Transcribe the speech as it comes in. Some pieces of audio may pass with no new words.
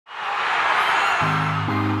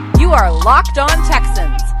are Locked On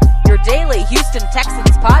Texans, your daily Houston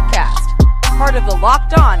Texans podcast. Part of the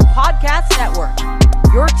Locked On Podcast Network,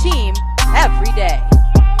 your team every day.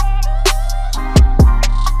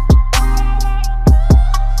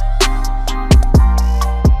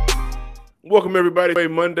 Welcome, everybody, to a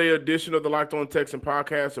Monday edition of the Locked On Texan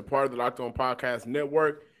podcast, a part of the Locked On Podcast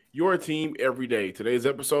Network, your team every day. Today's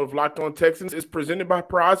episode of Locked On Texans is presented by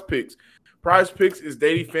Prize Picks. Prize Picks is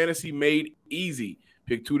daily fantasy made easy.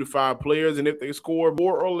 Pick 2 to 5 players, and if they score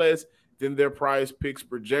more or less than their Prize Picks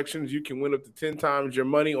projections, you can win up to 10 times your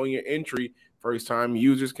money on your entry. First-time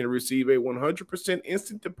users can receive a 100%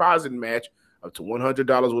 instant deposit match up to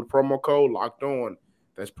 $100 with promo code Locked On.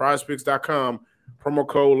 That's prizepicks.com. Promo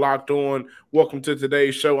code Locked On. Welcome to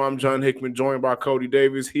today's show. I'm John Hickman, joined by Cody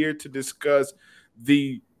Davis, here to discuss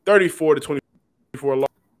the 34-24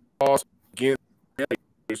 loss against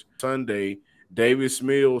Sunday. Davis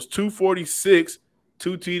Mills, 246,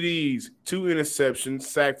 2 TDs, 2 interceptions,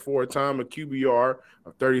 sacked 4 times, a QBR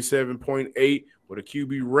of 37.8 with a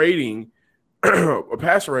QB rating, a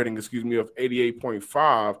passer rating, of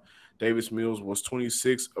 88.5. Davis Mills was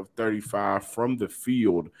 26 of 35 from the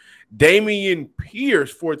field. Damian Pierce,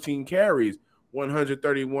 14 carries,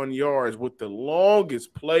 131 yards with the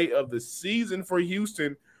longest play of the season for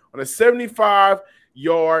Houston on a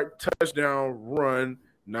 75-yard touchdown run,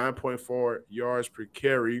 9.4 yards per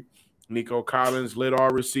carry. Nico Collins led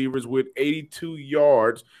our receivers with 82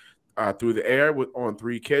 yards through the air on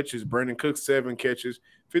 3 catches. Brandon Cook, 7 catches,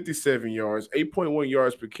 57 yards, 8.1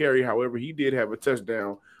 yards per carry. However, he did have a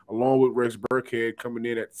touchdown, along with Rex Burkhead coming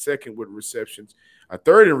in at second with receptions,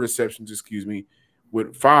 third in receptions,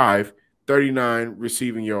 with 5, 39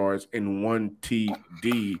 receiving yards and 1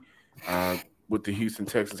 TD, with the Houston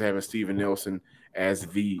Texans having Steven Nelson as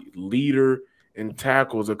the leader in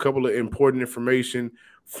tackles. A couple of important information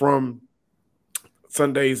from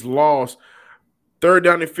Sunday's loss. Third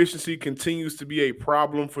down efficiency continues to be a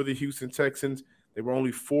problem for the Houston Texans. They were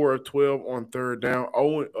only 4 of 12 on third down,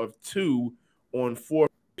 0 of 2 on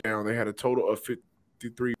fourth down. They had a total of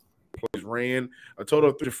 53 plays ran, a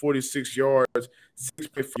total of 346 yards,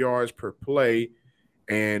 6 yards per play.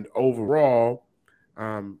 And overall,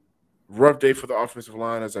 rough day for the offensive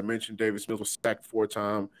line. As I mentioned, Davis Mills was sacked 4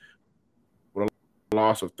 times with a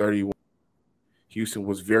loss of 31. Houston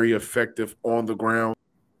was very effective on the ground.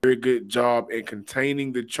 Very good job in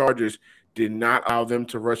containing the Chargers. Did not allow them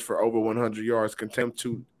to rush for over 100 yards, contained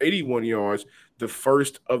to 81 yards, the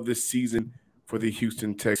first of the season for the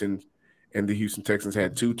Houston Texans. And the Houston Texans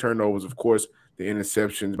had 2 turnovers, of course, the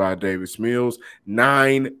interceptions by Davis Mills,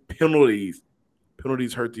 9 penalties.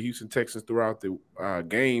 Penalties hurt the Houston Texans throughout the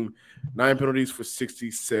game. 9 penalties for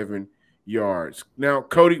 67 yards. Now,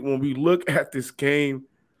 Cody, when we look at this game,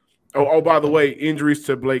 by the way, injuries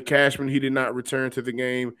to Blake Cashman. He did not return to the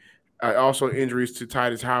game. Also injuries to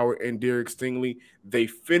Titus Howard and Derek Stingley. They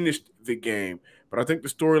finished the game. But I think the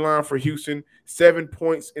storyline for Houston, 7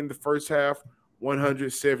 points in the first half,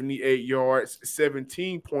 178 yards,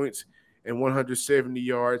 17 points and 170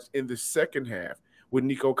 yards in the second half, with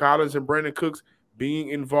Nico Collins and Brandon Cooks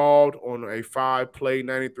being involved on a 5-play,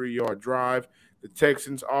 93-yard drive. The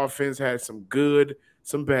Texans' offense had some good,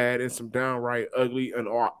 some bad, and some downright ugly and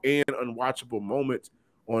unwatchable moments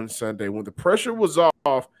on Sunday. When the pressure was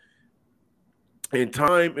off and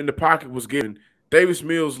time in the pocket was given, Davis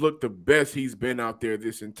Mills looked the best he's been out there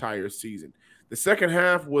this entire season. The second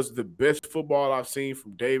half was the best football I've seen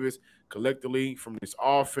from Davis collectively from this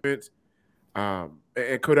offense. And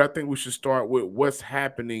I think we should start with what's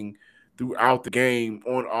happening throughout the game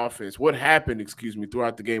on offense. What happened,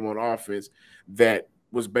 throughout the game on offense that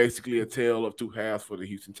was basically a tale of 2 halves for the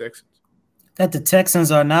Houston Texans? That the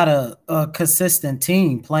Texans are not a consistent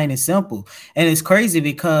team, plain and simple. And it's crazy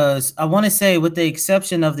because I want to say, with the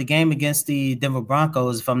exception of the game against the Denver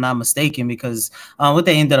Broncos, if I'm not mistaken, because what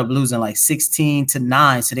they ended up losing like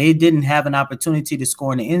 16-9. So they didn't have an opportunity to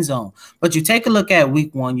score in the end zone. But you take a look at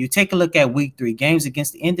week 1, you take a look at week 3, games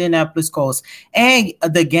against the Indianapolis Colts and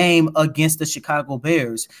the game against the Chicago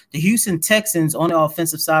Bears. The Houston Texans on the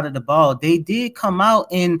offensive side of the ball, they did come out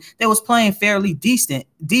and they was playing fairly decent.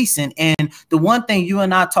 And the one thing you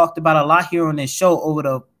and I talked about a lot here on this show over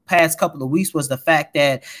the past couple of weeks was the fact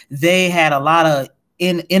that they had a lot of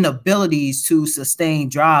inabilities to sustain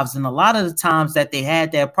drives. And a lot of the times that they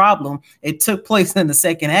had that problem, it took place in the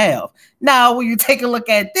second half. Now, when you take a look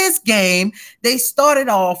at this game, they started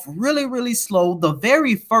off really, really slow. The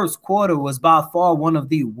very first quarter was by far one of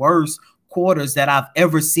the worst quarters that I've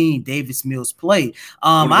ever seen Davis Mills play.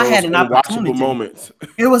 I had an opportunity. Moments.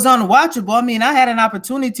 It was unwatchable. I mean, I had an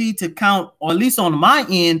opportunity to count, or at least on my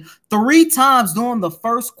end, 3 times during the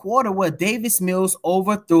first quarter where Davis Mills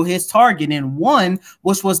overthrew his target, and one,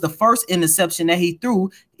 which was the first interception that he threw,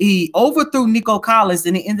 he overthrew Nico Collins,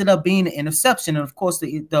 and it ended up being an interception. And of course,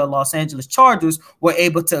 the Los Angeles Chargers were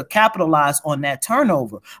able to capitalize on that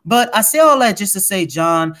turnover. But I say all that just to say,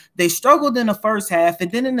 John, they struggled in the first half, and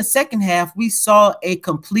then in the second half, we saw a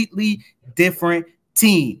completely different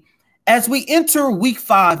team. As we enter week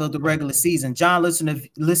 5 of the regular season, John,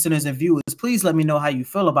 listeners and viewers, please let me know how you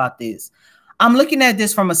feel about this. I'm looking at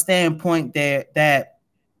this from a standpoint that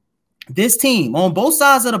this team on both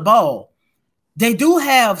sides of the ball, they do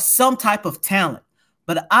have some type of talent,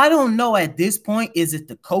 but I don't know at this point, is it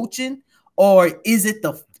the coaching or is it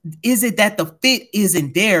that the fit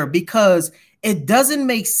isn't there? Because it doesn't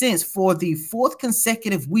make sense for the 4th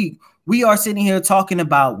consecutive week. We are sitting here talking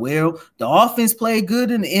about, well, the offense played good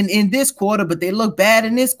in this quarter, but they look bad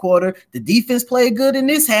in this quarter. The defense played good in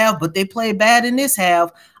this half, but they played bad in this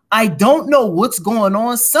half. I don't know what's going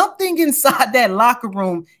on. Something inside that locker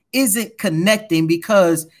room isn't connecting,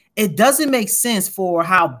 because it doesn't make sense for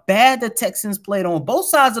how bad the Texans played on both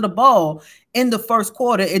sides of the ball in the first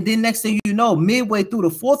quarter. And then next thing you know, midway through the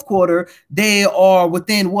 4th quarter, they are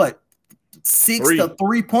within what? 6 to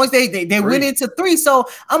 3 points. They went into 3. So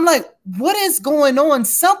I'm like, what is going on?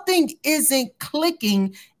 Something isn't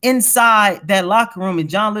clicking inside that locker room. And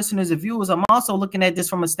John, listeners and viewers, I'm also looking at this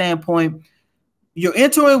from a standpoint. You're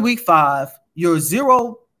entering week 5. You're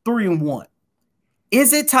 0-3-1.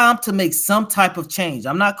 Is it time to make some type of change?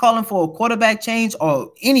 I'm not calling for a quarterback change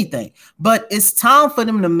or anything, but it's time for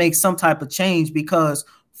them to make some type of change, because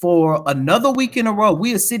for another week in a row,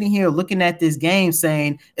 we are sitting here looking at this game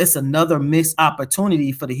saying it's another missed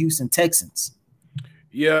opportunity for the Houston Texans.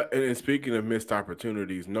 Yeah, and speaking of missed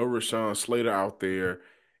opportunities, no Rashawn Slater out there.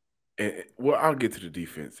 And well, I'll get to the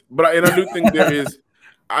defense, but I do think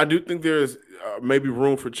there is maybe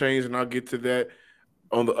room for change, and I'll get to that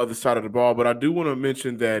on the other side of the ball. But I do want to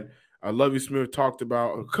mention that Lovie Smith talked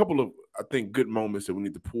about a couple of, I think, good moments that we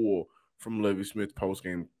need to pull from Lovie Smith's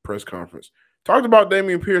post-game press conference. Talked about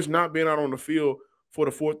Dameon Pierce not being out on the field for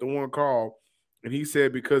the 4th and 1 call, and he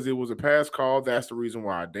said because it was a pass call, that's the reason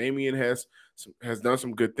why. Dameon has done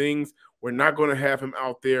some good things. We're not going to have him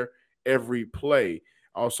out there every play.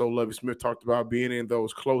 Also, Lovie Smith talked about being in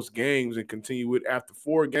those close games and continue it after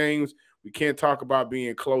 4 games. We can't talk about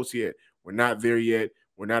being close yet. We're not there yet.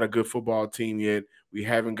 We're not a good football team yet. We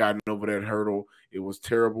haven't gotten over that hurdle. It was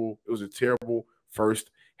terrible. It was a terrible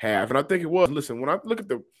first half. And I think it was. Listen, when I look at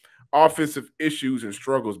the offensive issues and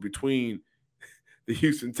struggles between the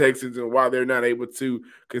Houston Texans and why they're not able to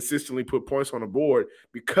consistently put points on the board,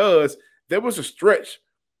 because there was a stretch,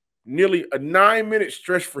 nearly a 9-minute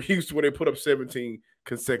stretch for Houston where they put up 17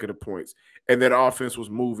 consecutive points, and that offense was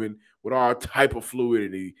moving with all type of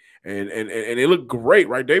fluidity, and it looked great,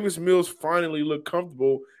 right? Davis Mills finally looked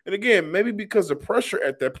comfortable, and again, maybe because the pressure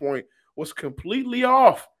at that point was completely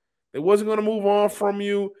off. They wasn't going to move on from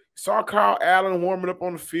you. Saw Kyle Allen warming up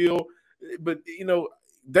on the field, but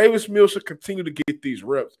Davis Mills should continue to get these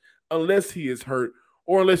reps unless he is hurt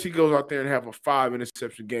or unless he goes out there and have a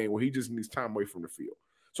 5-interception game where he just needs time away from the field.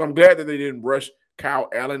 So I'm glad that they didn't rush Kyle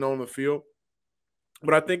Allen on the field.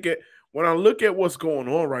 But I think when I look at what's going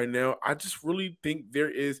on right now, I just really think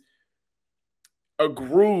there is a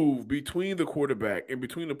groove between the quarterback and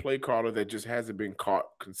between the play caller that just hasn't been caught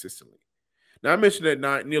consistently. Now, I mentioned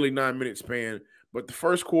that nearly 9-minute span, but the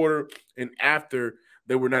first quarter and after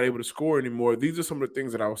they were not able to score anymore, these are some of the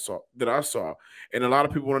things that I saw. And a lot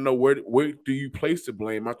of people want to know, where do you place the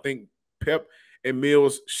blame? I think Pep and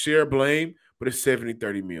Mills share blame, but it's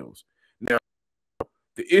 70-30 Mills. Now,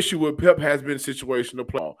 the issue with Pep has been situational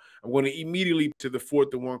play. I'm going to immediately to the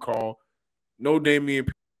 4th and 1 call. No Dameon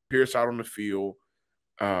Pierce out on the field.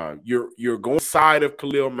 You're going side of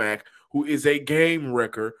Khalil Mack, who is a game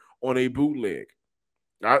wrecker on a bootleg.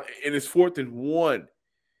 And it's 4th and 1.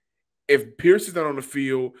 If Pierce is not on the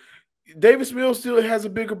field, Davis Mills still has a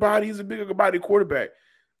bigger body. He's a bigger body quarterback.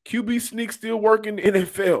 QB sneak still working in the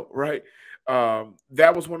NFL, right?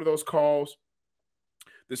 That was one of those calls.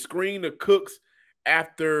 The screen to Cooks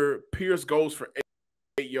after Pierce goes for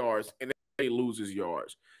 8 yards and they loses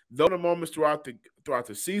yards. Those are the moments throughout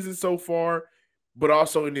the season so far, but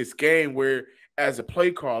also in this game where, as a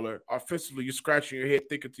play caller, offensively, you're scratching your head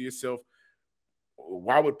thinking to yourself,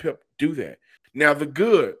 why would Pep do that? Now, the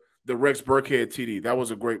Rex Burkhead TD, that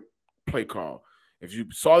was a great play call. If you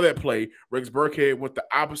saw that play, Rex Burkhead went the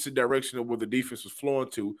opposite direction of where the defense was flowing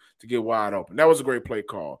to get wide open. That was a great play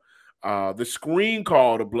call. The screen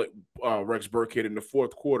call to Rex Burkhead in the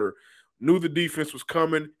 4th quarter, knew the defense was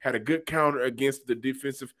coming, had a good counter against the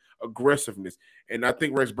defensive aggressiveness. And I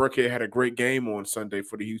think Rex Burkhead had a great game on Sunday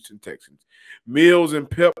for the Houston Texans. Mills and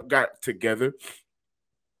Pep got together.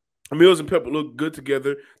 Mills and Pep looked good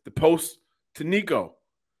together. The post to Nico,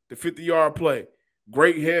 the 50-yard play.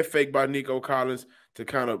 Great head fake by Nico Collins to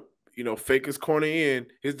kind of, fake his corner in,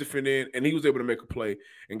 his defender in, and he was able to make a play.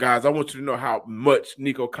 And, guys, I want you to know how much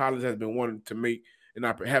Nico Collins has been wanting to make and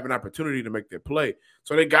have an opportunity to make that play.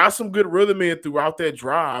 So they got some good rhythm in throughout that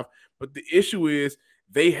drive, but the issue is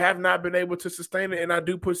they have not been able to sustain it, and I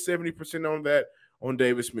do put 70% on that on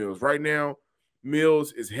Davis Mills. Right now,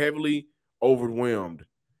 Mills is heavily overwhelmed,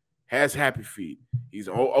 has happy feet. He's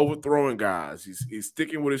overthrowing guys. He's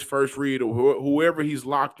sticking with his first read or whoever he's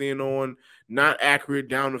locked in on, not accurate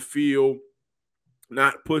down the field,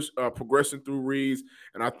 not progressing through reads,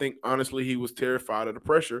 and I think, honestly, he was terrified of the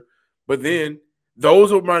pressure. But then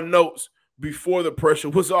those are my notes before the pressure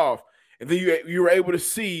was off. And then you were able to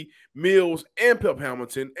see Mills and Pep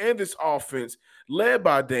Hamilton and this offense led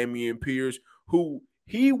by Dameon Pierce, who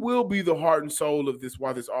he will be the heart and soul of this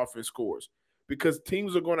while this offense scores. Because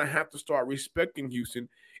teams are going to have to start respecting Houston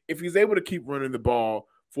if he's able to keep running the ball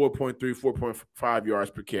 4.3, 4.5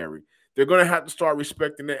 yards per carry. They're going to have to start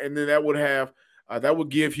respecting that, and then that would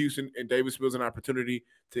give Houston and Davis Mills an opportunity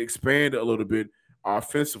to expand a little bit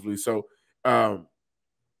offensively. So, and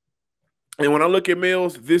when I look at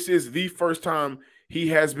Mills, this is the first time he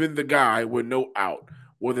has been the guy with no out.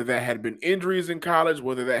 Whether that had been injuries in college,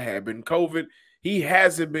 whether that had been COVID, he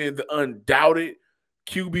hasn't been the undoubted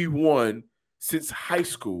QB1 since high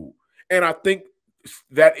school. And I think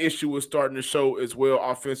that issue is starting to show as well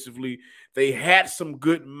offensively. They had some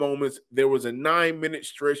good moments. There was a 9-minute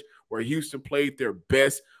stretch where Houston played their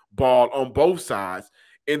best ball on both sides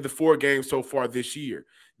in the 4 games so far this year.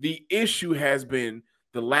 The issue has been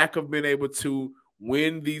the lack of being able to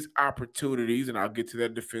win these opportunities, and I'll get to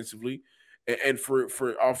that defensively. And for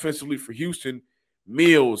offensively for Houston,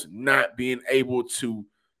 Mills not being able to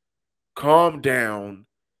calm down,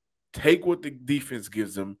 take what the defense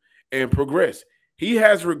gives him, and progress. He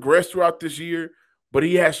has regressed throughout this year, but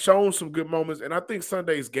he has shown some good moments. And I think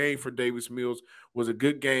Sunday's game for Davis Mills was a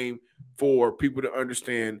good game for people to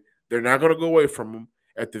understand they're not going to go away from him.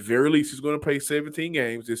 At the very least, he's going to play 17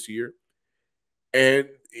 games this year. And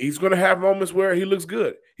he's going to have moments where he looks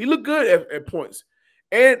good. He looked good at points.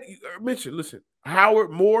 And I mentioned, listen,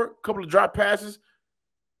 Howard Moore, a couple of drop passes.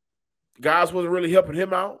 Guys wasn't really helping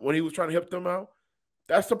him out when he was trying to help them out.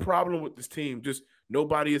 That's the problem with this team. Just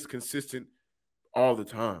nobody is consistent all the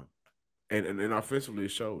time. And offensively,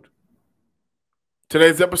 it showed.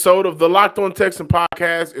 Today's episode of the Locked On Texans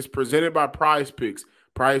podcast is presented by Prize Picks.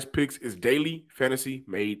 Prize Picks is daily fantasy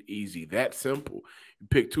made easy. That simple. You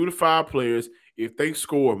pick 2 to 5 players. If they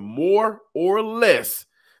score more or less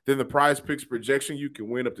than the Prize Picks projection, you can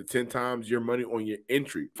win up to 10 times your money on your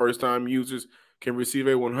entry. First-time users can receive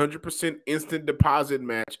a 100% instant deposit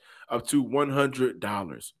match up to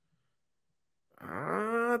 $100.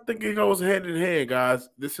 I think it goes hand in hand, guys.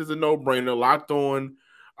 This is a no-brainer. Locked On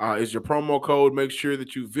is your promo code. Make sure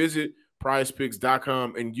that you visit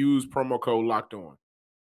prizepicks.com and use promo code Locked On.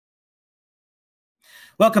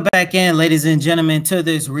 Welcome back in, ladies and gentlemen, to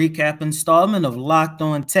this recap installment of Locked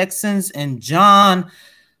On Texans. And John,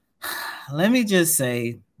 let me just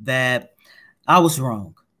say that I was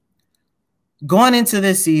wrong. Going into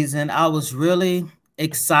this season, I was really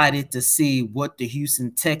excited to see what the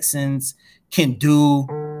Houston Texans can do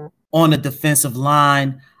on the defensive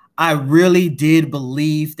line. I really did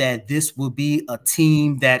believe that this would be a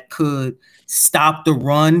team that could stop the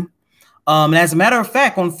run. And as a matter of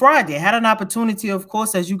fact, on Friday, I had an opportunity, of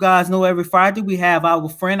course, as you guys know, every Friday we have our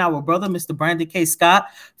friend, our brother, Mr. Brandon K. Scott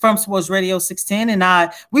from Sports Radio 610.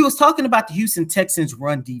 And we was talking about the Houston Texans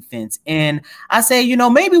run defense. And I say,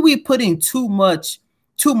 maybe we putting too much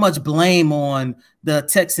blame on the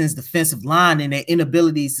Texans defensive line and their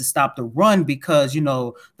inabilities to stop the run because,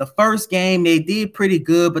 the first game they did pretty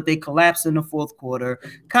good, but they collapsed in the fourth quarter,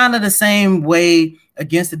 kind of the same way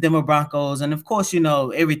against the Denver Broncos. And of course,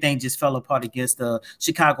 everything just fell apart against the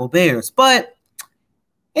Chicago Bears. But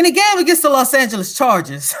in the game against the Los Angeles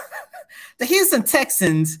Chargers, the Houston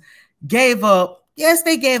Texans gave up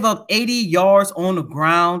 80 yards on the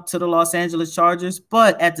ground to the Los Angeles Chargers.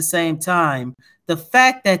 But at the same time, the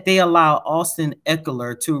fact that they allow Austin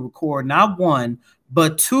Eckler to record not 1,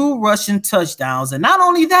 but 2 rushing touchdowns. And not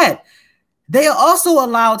only that, they also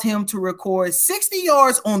allowed him to record 60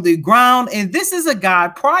 yards on the ground. And this is a guy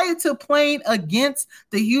prior to playing against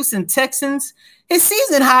the Houston Texans, his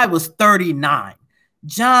season high was 39.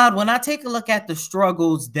 John, when I take a look at the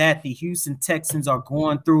struggles that the Houston Texans are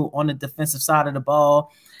going through on the defensive side of the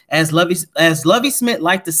ball, as Lovie Smith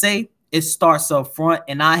liked to say, it starts up front,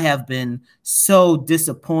 and I have been so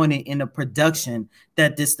disappointed in the production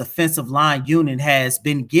that this defensive line unit has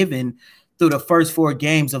been given through the first 4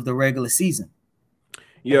 games of the regular season.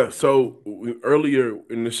 Yeah, so earlier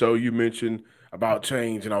in the show, you mentioned about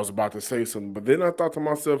change, and I was about to say something, but then I thought to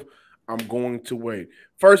myself, I'm going to wait.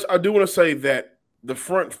 First, I do want to say that the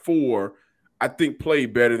front 4, I think,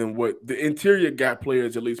 played better than what the interior gap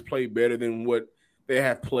players at least played better than what they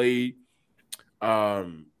have played.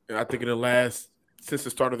 And I think since the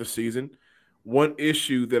start of the season. One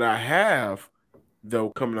issue that I have, though,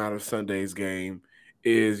 coming out of Sunday's game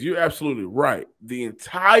is you're absolutely right. The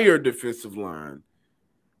entire defensive line,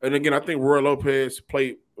 and again, I think Roy Lopez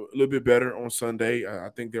played a little bit better on Sunday. I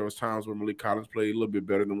think there was times where Malik Collins played a little bit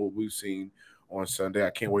better than what we've seen on Sunday. I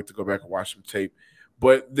can't wait to go back and watch some tape.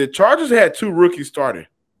 But the Chargers had 2 rookies starting.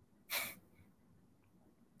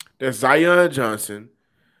 There's Zion Johnson,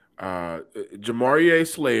 Jamarie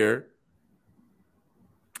Slayer,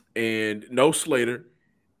 and no Slater.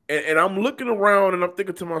 And I'm looking around and I'm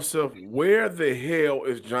thinking to myself, where the hell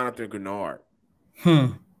is Jonathan Grenard?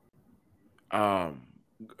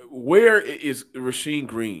 Where is Rasheem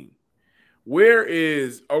Green? Where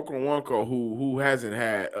is Okoronkwo, who hasn't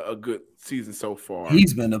had a good season so far?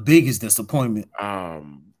 He's been the biggest disappointment.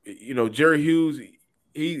 Jerry Hughes,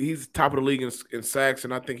 he's top of the league in sacks,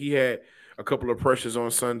 and I think he had a couple of pressures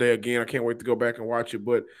on Sunday. Again, I can't wait to go back and watch it,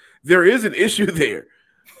 but there is an issue there.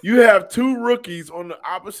 You have 2 rookies on the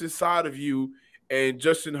opposite side of you, and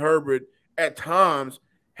Justin Herbert at times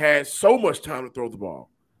had so much time to throw the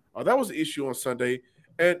ball. That was an issue on Sunday.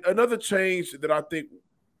 And another change that I think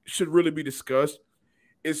should really be discussed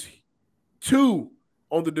is 2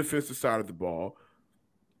 on the defensive side of the ball.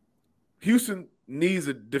 Houston needs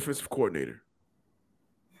a defensive coordinator,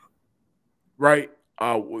 right?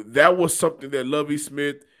 That was something that Lovie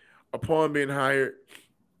Smith, upon being hired,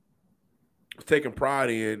 was taking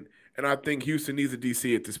pride in, and I think Houston needs a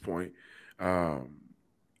DC at this point. And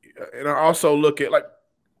I also look at, like,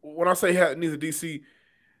 when I say needs a DC,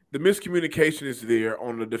 the miscommunication is there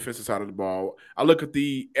on the defensive side of the ball. I look at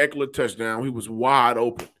the Eckler touchdown. He was wide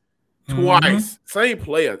open twice. Same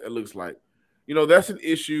player, it looks like. That's an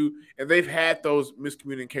issue, and they've had those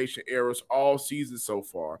miscommunication errors all season so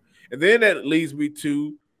far. And then that leads me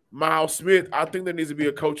to Miles Smith. I think there needs to be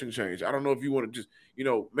a coaching change. I don't know if you want to just,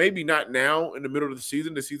 maybe not now in the middle of the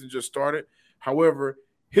season. The season just started. However,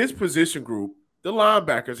 his position group, the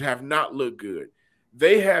linebackers, have not looked good.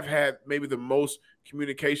 They have had maybe the most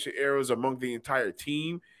communication errors among the entire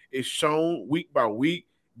team. It's shown week by week.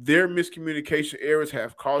 Their miscommunication errors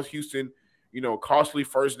have caused Houston, costly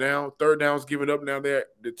first down. Third downs given up now. The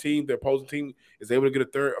opposing team is able to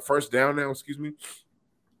get a first down now,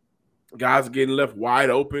 Guys are getting left wide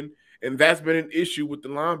open. And that's been an issue with the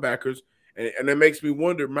linebackers. And it makes me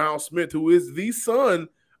wonder, Miles Smith, who is the son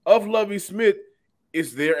of Lovie Smith,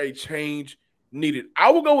 is there a change needed?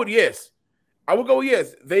 I will go with yes.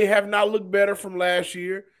 They have not looked better from last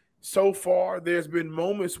year. So far, there's been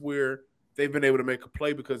moments where they've been able to make a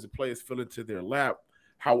play because the play is fell into their lap.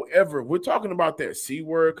 However, we're talking about that C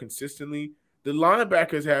word consistently. The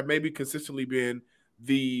linebackers have maybe consistently been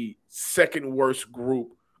the second worst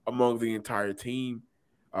group among the entire team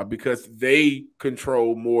because they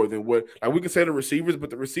control more than what – like we can say the receivers, but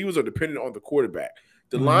the receivers are dependent on the quarterback.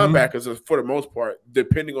 The linebackers are, for the most part,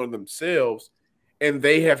 depending on themselves, and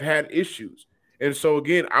they have had issues. And so,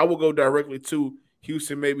 again, I will go directly to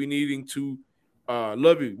Houston maybe needing to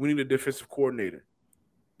Lovey, we need a defensive coordinator.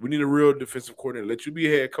 We need a real defensive coordinator. Let you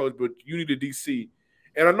be a head coach, but you need a DC.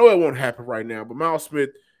 And I know it won't happen right now, but Miles Smith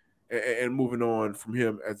and moving on from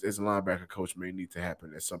him as a linebacker coach may need to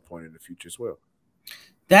happen at some point in the future as well.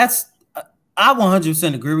 I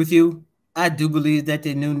 100% agree with you. I do believe that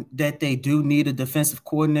they do need a defensive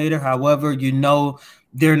coordinator. However,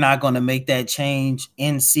 they're not going to make that change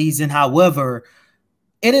in season. However,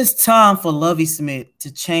 it is time for Lovie Smith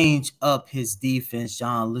to change up his defense,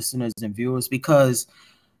 John, listeners and viewers, because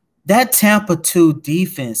that Tampa 2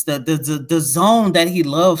 defense, the zone that he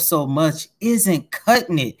loves so much, isn't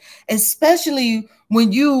cutting it, especially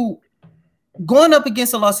when you going up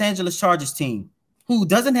against a Los Angeles Chargers team who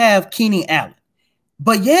doesn't have Keenan Allen,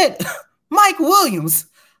 but yet Mike Williams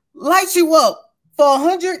lights you up for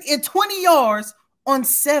 120 yards on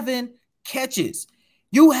 7 catches.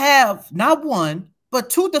 You have not one, but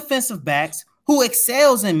 2 defensive backs who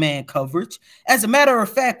excels in man coverage. As a matter of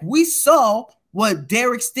fact, we saw what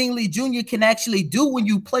Derek Stingley Jr. can actually do when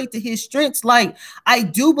you play to his strengths. Like, I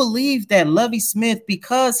do believe that Lovie Smith,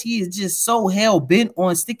 because he is just so hell-bent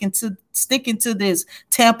on sticking to this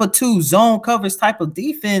Tampa 2 zone coverage type of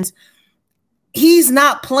defense, he's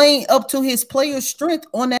not playing up to his player's strength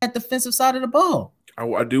on that defensive side of the ball.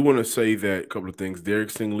 I do want to say that a couple of things. Derek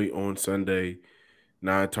Stingley on Sunday,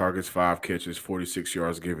 9 targets, 5 catches, 46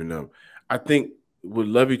 yards given up. I think with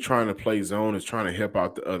Levy trying to play zone is trying to help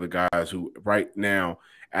out the other guys who right now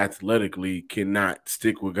athletically cannot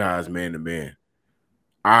stick with guys man to man,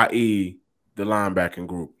 i.e. the linebacking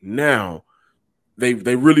group. Now, they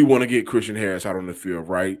really want to get Christian Harris out on the field,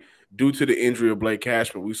 right? Due to the injury of Blake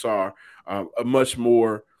Cashman, we saw a much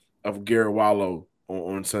more of Garrett Wallow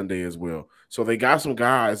on Sunday as well. So they got some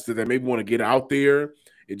guys that they maybe want to get out there.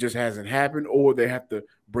 It just hasn't happened, or they have to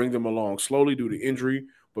bring them along slowly due to injury.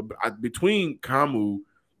 But between Kamu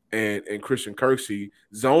and Christian Kirksey,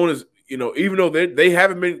 zone is, even though they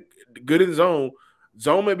haven't been good in zone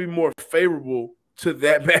may be more favorable to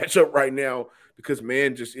that matchup right now because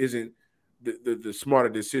man just isn't the smarter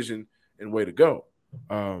decision and way to go.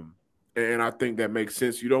 And I think that makes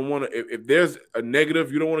sense. You don't want to, if there's a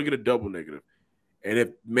negative, you don't want to get a double negative. And if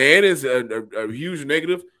man is a huge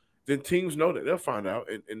negative, then teams know that. They'll find out.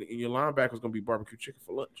 And your linebacker is going to be barbecue chicken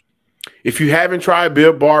for lunch. If you haven't tried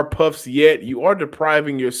Built Bar Puffs yet, you are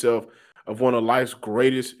depriving yourself of one of life's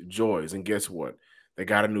greatest joys. And guess what? They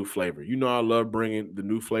got a new flavor. You know I love bringing the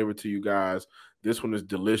new flavor to you guys. This one is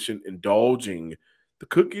delicious, indulging the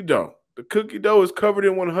cookie dough. The cookie dough is covered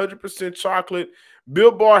in 100% chocolate.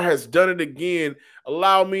 Built Bar has done it again.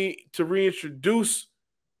 Allow me to reintroduce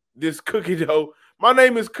this cookie dough. My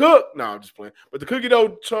name is Cook. No, I'm just playing. But the cookie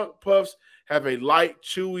dough chunk puffs have a light,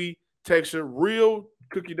 chewy texture, real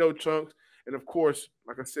cookie dough chunks. And, of course,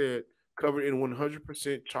 like I said, covered in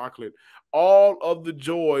 100% chocolate. All of the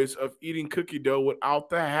joys of eating cookie dough without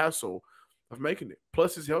the hassle of making it.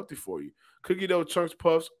 Plus, it's healthy for you. Cookie dough chunks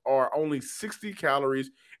puffs are only 60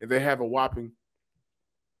 calories, and they have a whopping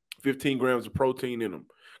 15 grams of protein in them.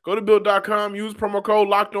 Go to Built.com, use promo code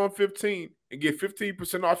LOCKEDON15, and get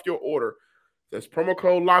 15% off your order. That's promo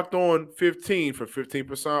code LOCKEDON15 for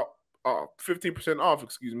 15% off,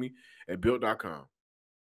 at Built.com.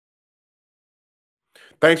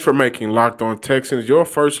 Thanks for making Locked On Texans your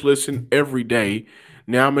first listen every day.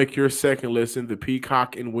 Now make your second listen the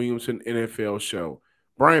Peacock and Williamson NFL show.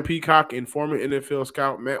 Brian Peacock and former NFL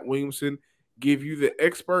scout Matt Williamson give you the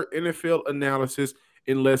expert NFL analysis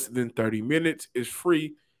in less than 30 minutes. It's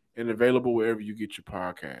free and available wherever you get your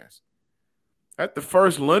podcasts. At the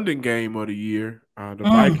first London game of the year, the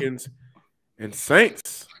Vikings and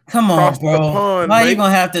Saints. Come on, bro. Why you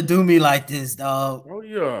going to have to do me like this, dog? Oh,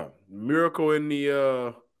 yeah. Miracle in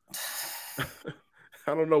the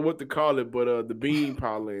I don't know what to call it, but the bean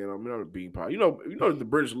pie land. I mean, not a bean pie. You know the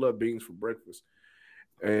British love beans for breakfast.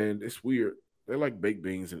 And it's weird. They like baked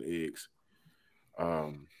beans and eggs.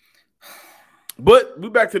 But we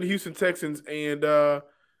back to the Houston Texans, and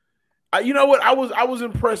you know what? I was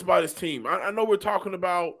impressed by this team. I know we're talking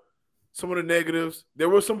about some of the negatives. There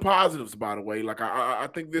were some positives, by the way. Like I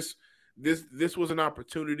think this was an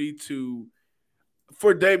opportunity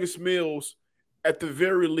for Davis Mills, at the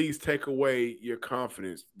very least, take away your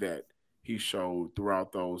confidence that he showed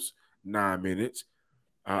throughout those 9 minutes.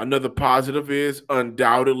 Another positive is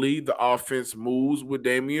undoubtedly the offense moves with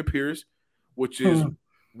Dameon Pierce, which is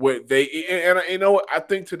what they and you know I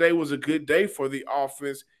think today was a good day for the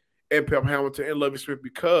offense and Pep Hamilton and Lovie Smith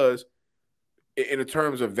because in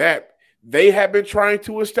terms of that, they have been trying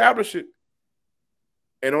to establish it.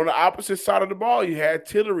 And on the opposite side of the ball, you had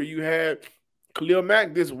Tillery, you had Khalil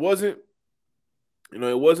Mack. This wasn't,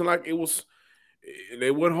 it wasn't like it was,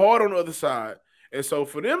 they went hard on the other side. And so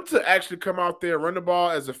for them to actually come out there and run the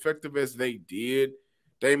ball as effective as they did,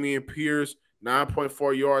 Dameon Pierce,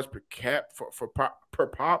 9.4 yards per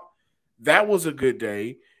pop, that was a good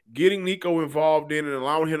day. Getting Nico involved in and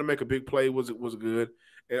allowing him to make a big play was good.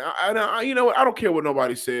 And I you know what? I don't care what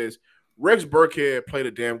nobody says. Rex Burkhead played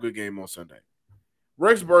a damn good game on Sunday.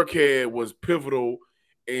 Rex Burkhead was pivotal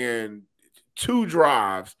in 2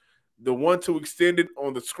 drives, the one to extend it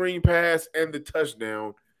on the screen pass and the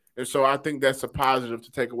touchdown. And so I think that's a positive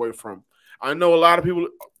to take away from. I know a lot of people,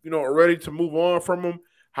 are ready to move on from him.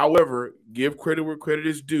 However, give credit where credit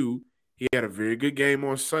is due. He had a very good game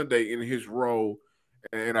on Sunday in his role,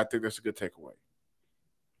 and I think that's a good takeaway.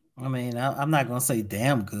 I mean, I'm not going to say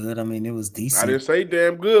damn good. I mean, it was decent. I didn't say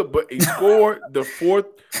damn good, but he scored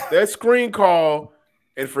that screen call.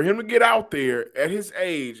 And for him to get out there at his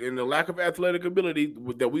age and the lack of athletic ability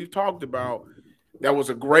that we've talked about, that was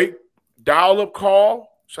a great dial-up call.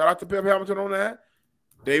 Shout out to Pep Hamilton on that.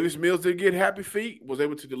 Davis Mills did get happy feet, was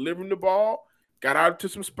able to deliver him the ball, got out to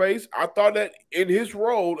some space. I thought that in his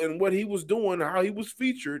role and what he was doing, how he was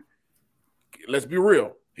featured, let's be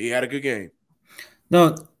real, he had a good game.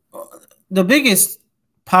 No, the biggest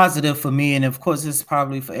positive for me, and of course it's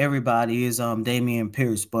probably for everybody, is Dameon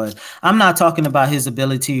Pierce. But I'm not talking about his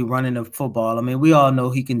ability running the football. I mean, we all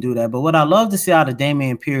know he can do that. But what I love to see out of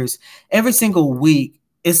Dameon Pierce every single week,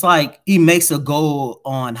 it's like he makes a goal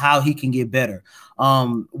on how he can get better.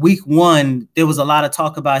 Week 1, there was a lot of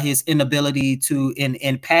talk about his inability to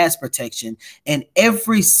in pass protection. And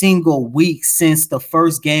every single week since the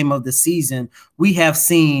first game of the season, we have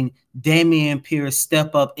seen Dameon Pierce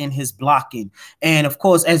step up in his blocking. And of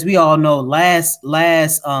course, as we all know, last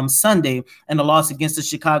Sunday in the loss against the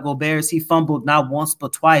Chicago Bears, he fumbled not once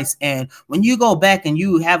but twice. And when you go back and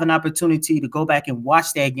you have an opportunity to go back and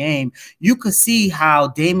watch that game, you could see how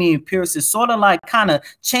Dameon Pierce is sort of like kind of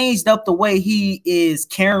changed up the way he is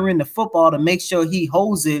carrying the football to make sure he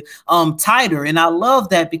holds it tighter. And I love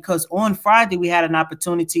that, because on Friday we had an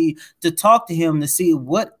opportunity to talk to him to see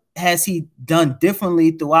what has he done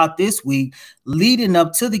differently throughout this week leading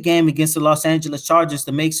up to the game against the Los Angeles Chargers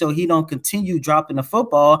to make sure he don't continue dropping the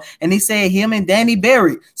football. And he said him and Danny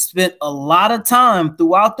Berry spent a lot of time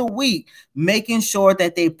throughout the week making sure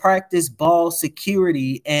that they practice ball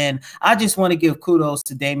security. And I just want to give kudos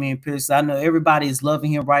to Dameon Pierce. I know everybody is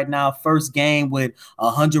loving him right now. First game with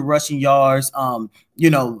 100 rushing yards,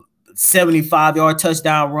 75-yard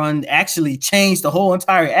touchdown run, actually changed the whole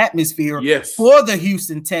entire atmosphere for the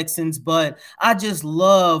Houston Texans. But I just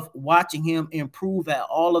love watching him improve at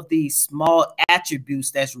all of these small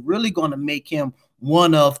attributes that's really going to make him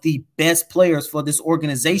one of the best players for this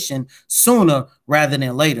organization sooner rather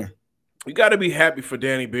than later. You got to be happy for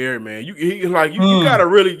Danny Berry, man. You got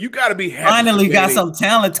to be happy. Finally got some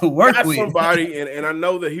talent to work with. Somebody, and I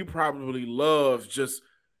know that he probably loves just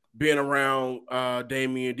being around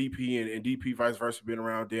Damian, DP, and DP vice versa, being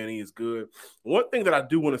around Danny is good. One thing that I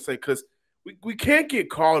do want to say, because we can't get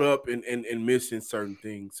caught up in missing certain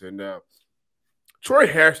things. And Troy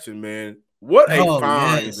Hairston, man, what a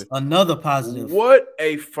find. Yes. Another positive. What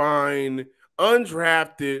a find.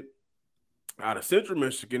 Undrafted out of Central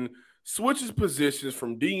Michigan, switches positions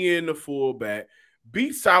from DN to fullback,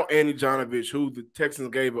 beats out Andy Jonovich, who the Texans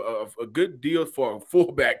gave a good deal for a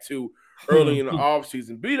fullback to early in the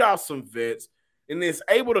offseason, beat out some vets, and is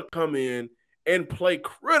able to come in and play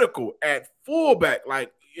critical at fullback,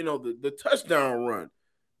 like, the touchdown run.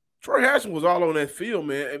 Troy Hairston was all on that field,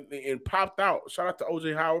 man, and popped out. Shout out to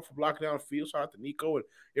O.J. Howard for blocking down the field. Shout out to Nico and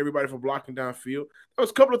everybody for blocking down field. There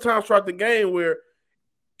was a couple of times throughout the game where,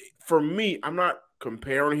 for me, I'm not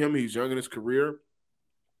comparing him. He's young in his career.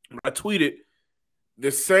 I tweeted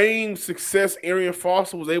the same success Arian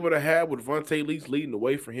Foster was able to have with Vontae Leach leading the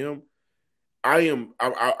way for him. I'm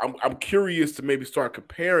curious to maybe start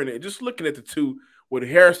comparing it, just looking at the two, with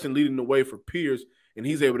Hairston leading the way for Pierce, and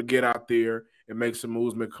he's able to get out there and make some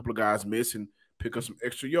moves, make a couple of guys miss, and pick up some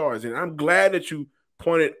extra yards. And I'm glad that you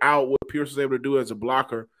pointed out what Pierce was able to do as a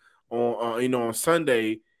blocker on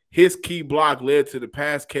Sunday. His key block led to the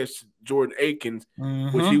pass catch to Jordan Akins,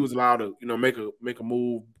 which he was allowed to make a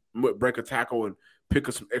move, break a tackle, and pick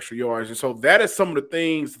up some extra yards. And so that is some of the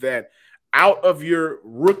things that, out of your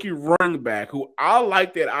rookie running back, who I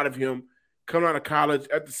like that out of him coming out of college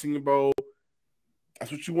at the Senior Bowl,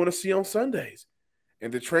 that's what you want to see on Sundays.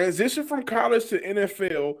 And the transition from college to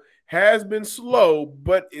NFL has been slow,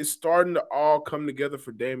 but it's starting to all come together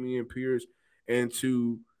for Dameon Pierce. And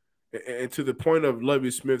to the point of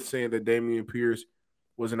Lovie Smith saying that Dameon Pierce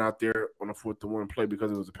wasn't out there on a 4th-and-1 play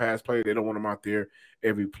because it was a pass play. They don't want him out there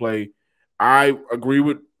every play. I agree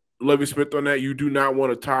with Lovie Smith on that. You do not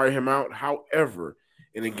want to tire him out. However,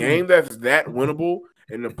 in a game that's that winnable,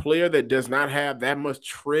 and a player that does not have that much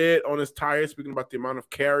tread on his tires, speaking about the amount of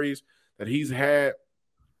carries that he's had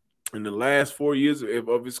in the last 4 years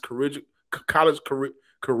of his college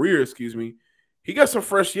career, he got some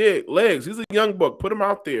fresh legs. He's a young buck. Put him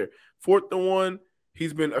out there. 4th-and-1.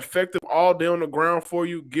 He's been effective all day on the ground for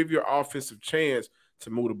you. Give your offensive chance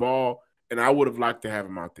to move the ball, and I would have liked to have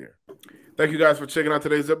him out there. Thank you guys for checking out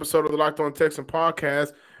today's episode of the Locked On Texans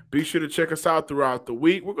podcast. Be sure to check us out throughout the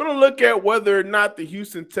week. We're going to look at whether or not the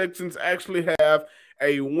Houston Texans actually have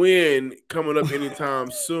a win coming up anytime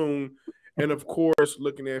soon. And, of course,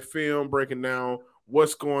 looking at film, breaking down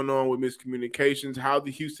what's going on with miscommunications, how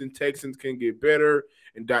the Houston Texans can get better,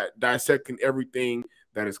 and dissecting everything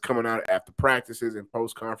that is coming out after practices and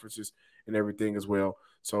post-conferences and everything as well.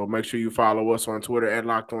 So make sure you follow us on Twitter at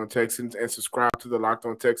Locked On Texans and subscribe to the Locked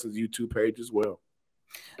On Texans YouTube page as well.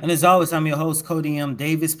 And as always, I'm your host, Cody M.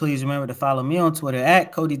 Davis. Please remember to follow me on Twitter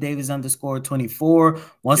at CodyDavis_24.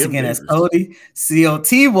 Once again, that's Cody,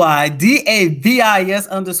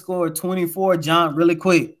 COTYDAVIS_24. John, really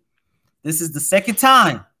quick. This is the second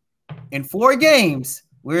time in 4 games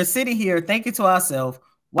we're sitting here thinking to ourselves,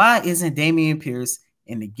 why isn't Dameon Pierce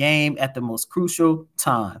in the game at the most crucial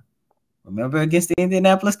time. Remember against the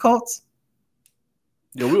Indianapolis Colts?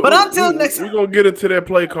 Yeah, we're going to get into that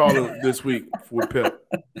play caller this week with Pep.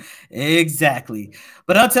 Exactly.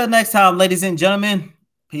 But until next time, ladies and gentlemen,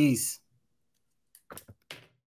 peace.